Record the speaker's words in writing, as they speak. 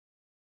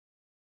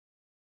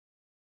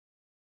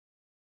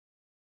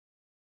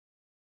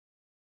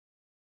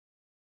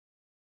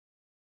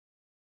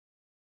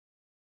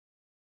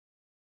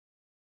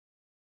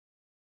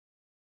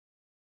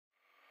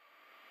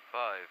5,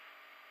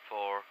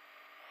 4,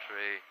 3,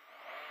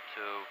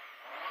 2,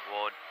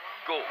 1,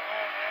 go.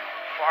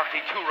 40,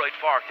 2 right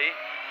 40.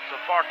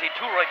 So 40,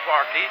 2 right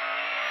 40.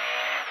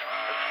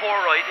 And 4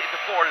 right into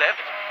 4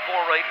 left.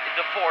 4 right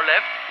into 4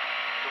 left.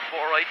 So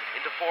 4 right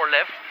into 4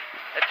 left.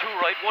 And 2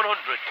 right 100.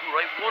 2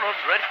 right 100.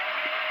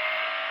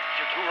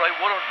 So 2 right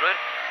 100.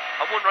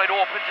 And 1 right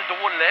opens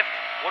into 1 left.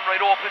 1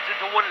 right opens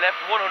into 1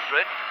 left 100. 1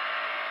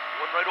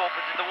 right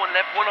opens into 1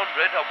 left 100.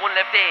 And 1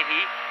 left 80.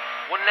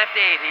 1 left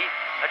 80.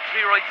 And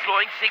 3 right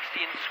slowing 60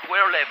 and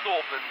square left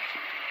opens.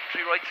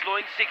 3 right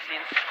slowing 60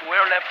 and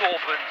square left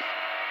opens.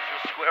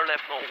 So square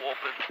left now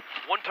opens.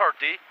 130. 5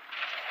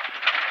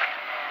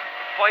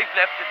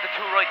 left into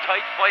 2 right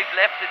tight. 5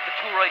 left into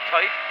 2 right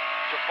tight.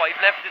 So 5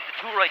 left into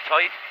 2 right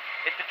tight.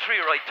 Into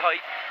 3 right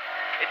tight.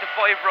 Into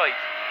 5 right.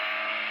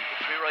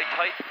 Into 3 right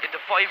tight.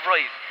 Into 5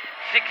 right.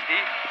 60.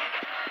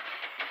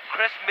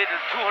 Crest middle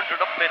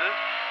 200 up middle.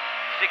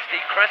 60.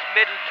 Crest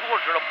middle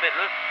 200 up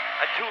middle.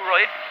 And 2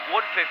 right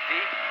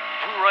 150.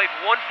 2 right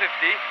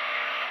 150.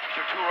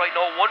 So 2 right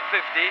now 150.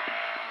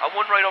 And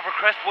 1 right over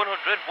crest 100. 1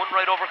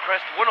 right over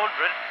crest 100.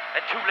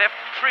 And 2 left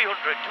 300. 2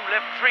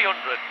 left 300.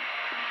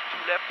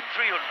 2 left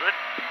 300.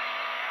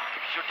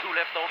 So 2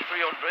 left now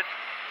 300.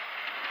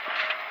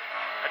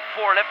 And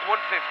 4 left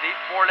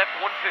 150. 4 left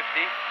 150.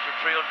 So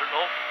 300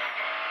 now.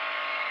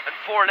 And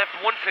 4 left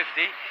 150.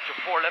 So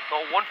 4 left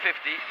now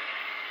 150.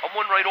 And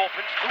 1 right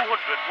opens 200.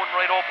 1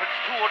 right opens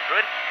 200.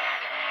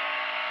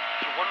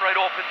 So 1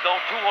 right opens now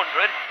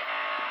 200.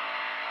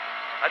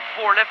 And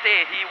 4 left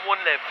 80,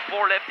 1 left.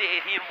 4 left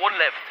 80 and 1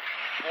 left.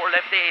 4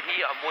 left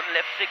 80 and 1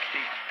 left 60.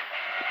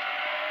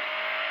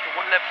 So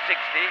 1 left 60.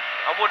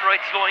 And 1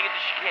 right slowing into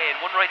chicane.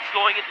 1 right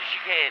slowing into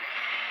chicane.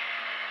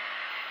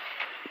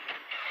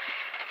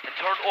 And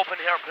turn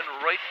open hairpin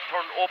right.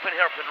 Turn open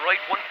hairpin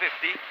right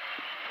 150.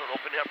 Turn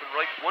open hairpin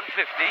right 150.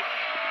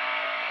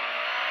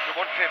 So 150.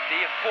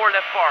 And 4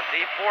 left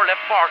 40. 4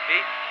 left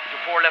 40. So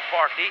 4 left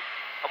 40.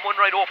 And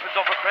 1 right opens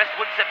over crest,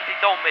 170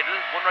 down middle.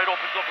 1 right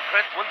opens over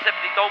crest, 170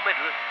 down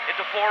middle.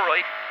 Into 4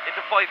 right, into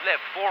 5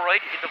 left. 4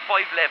 right, into 5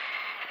 left.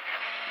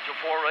 So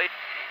 4 right,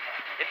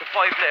 into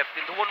 5 left.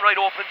 Into 1 right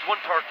opens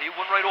 130.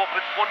 1 right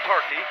opens 130.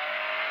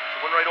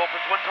 So 1 right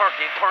opens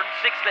 130 and turn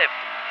 6 left.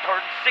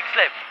 Turn 6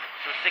 left.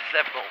 So 6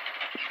 left now.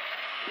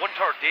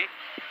 130.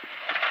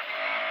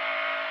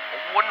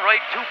 And 1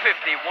 right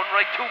 250. 1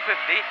 right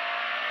 250.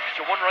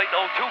 So 1 right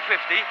now 250.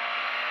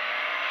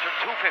 So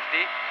 250.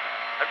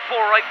 And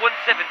 4 right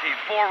 170,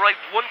 4 right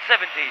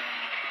 170.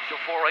 So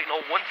 4 right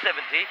now 170.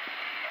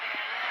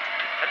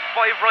 And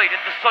 5 right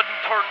into sudden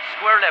turn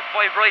square left.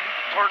 5 right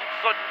into turn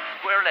sudden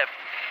square left.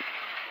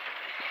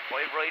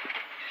 5 right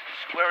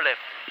square left.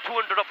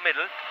 200 up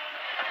middle.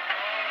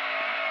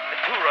 And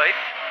 2 right.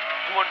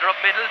 200 up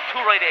middle.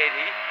 2 right 80.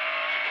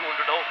 So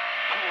 200 now.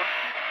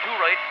 2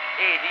 right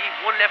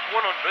 80. 1 left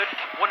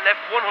 100. 1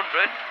 left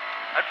 100.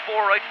 And 4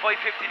 right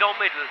 550 down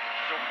middle.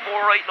 So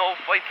 4 right now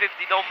 550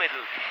 down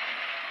middle.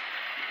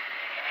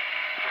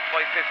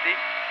 550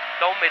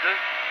 down middle.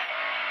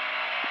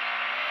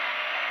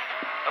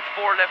 And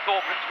 4 left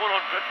opens 100.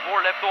 4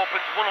 left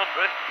opens 100.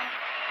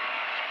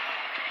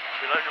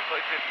 Behind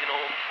 550 now.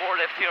 4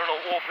 left here now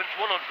opens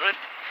 100.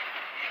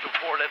 So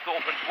 4 left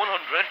opens 100.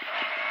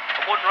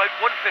 And 1 right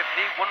 150.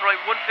 1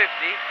 right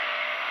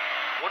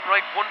 150. 1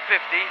 right 150.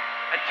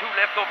 And 2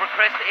 left over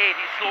crest 80.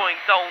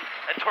 Slowing down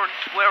and turn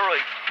square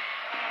right.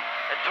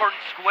 And turn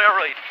square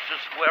right.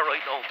 So square right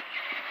now.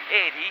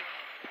 80.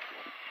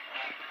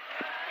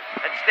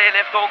 And stay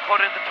left on cut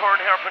into turn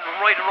hairpin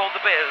right around the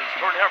bales.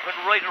 Turn hairpin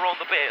right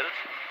around the bales.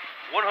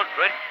 100.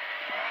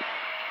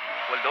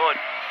 Well done.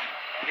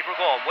 Keep her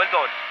going. Well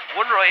done.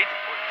 1 right.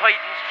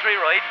 Tightens 3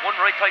 right. 1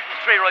 right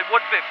tightens 3 right. 150.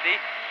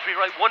 3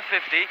 right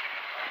 150.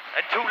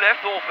 And 2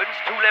 left opens.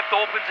 2 left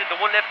opens into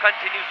 1 left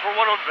continues for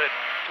 100.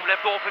 2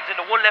 left opens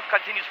into 1 left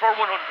continues for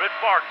 100.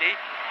 40.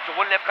 So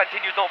 1 left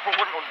continues now for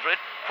 100.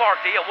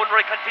 40. And 1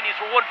 right continues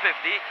for 150.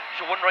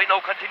 So 1 right now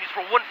continues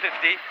for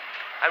 150.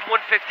 And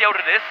 150 out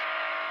of this.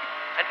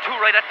 And 2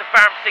 right at the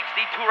farm 60,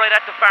 2 right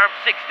at the farm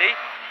 60,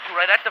 2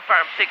 right at the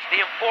farm 60,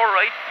 and 4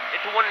 right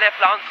into 1 left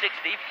long 60,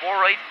 4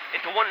 right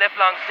into 1 left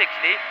long 60,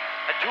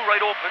 and 2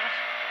 right opens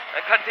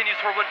and continues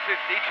for 150,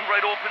 2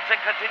 right opens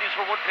and continues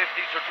for 150,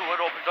 so 2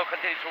 right opens and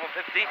continues for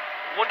 150,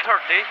 130,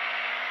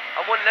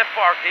 and 1 left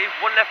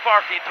 40, 1 left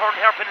 40, and turn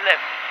hairpin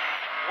left,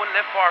 1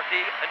 left 40,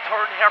 and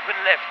turn hairpin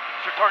left,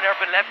 so turn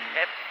hairpin left,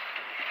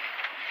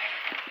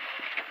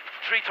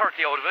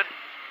 330 out of it,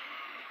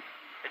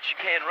 and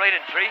chicane right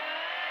in 3.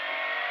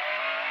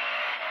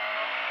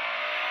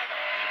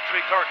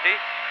 330.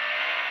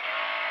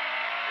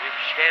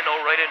 Chicane now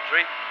right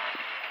entry.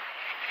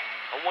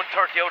 And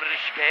 130 out of the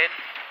chicane.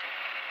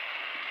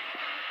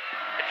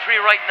 And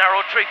 3 right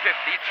narrow 350.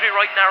 3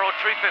 right narrow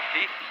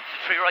 350.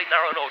 So 3 right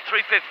narrow now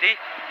 350.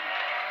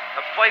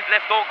 And 5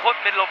 left don't cut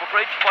middle over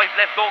bridge. 5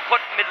 left don't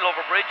cut middle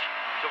over bridge.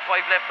 So 5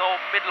 left now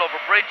middle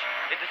over bridge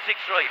into 6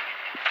 right.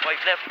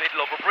 5 left middle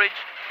over bridge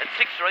and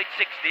 6 right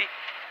 60.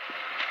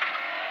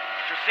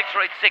 So 6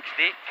 right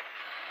 60.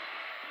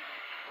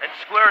 and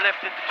square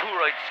left into 2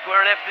 right,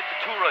 square left into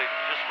 2 right,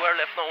 just square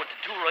left now into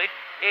 2 right,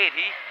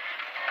 80,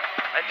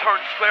 and turn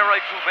square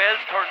right through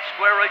bales, turn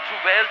square right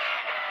through bales,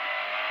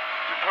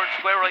 turn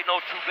square right now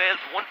through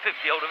bales,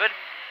 150 out of it,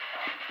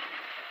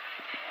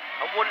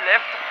 and 1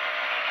 left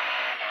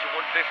to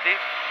 150,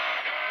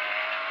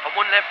 and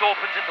 1 left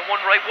opens into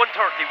 1 right, 130,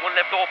 1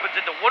 left opens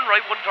into 1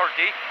 right,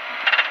 130,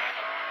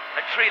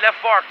 and 3 left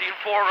 40 and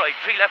 4 right,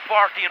 3 left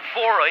 40 and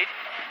 4 right,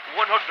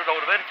 100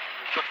 out of it,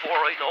 so 4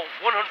 right now,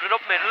 100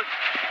 up middle,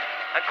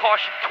 and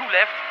caution 2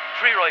 left,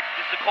 3 right,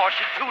 this is a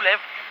caution 2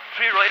 left,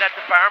 3 right at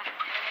the farm,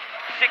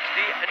 60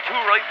 and 2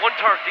 right, 130,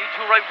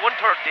 2 right,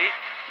 130,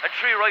 and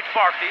 3 right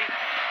 40,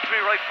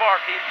 3 right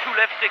 40 and 2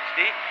 left 60,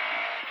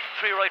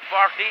 3 right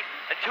 40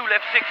 and 2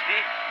 left 60,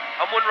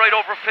 and 1 right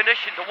over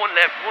finish into 1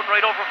 left, 1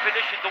 right over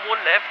finish into 1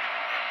 left,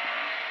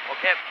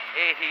 okay,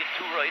 80 and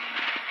 2 right.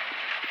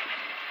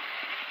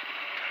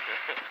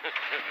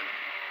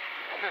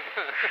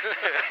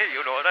 You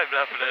know what I'm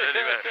laughing at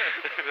anyway.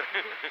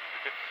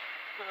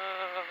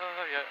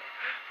 Yeah,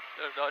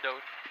 there's no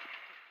doubt.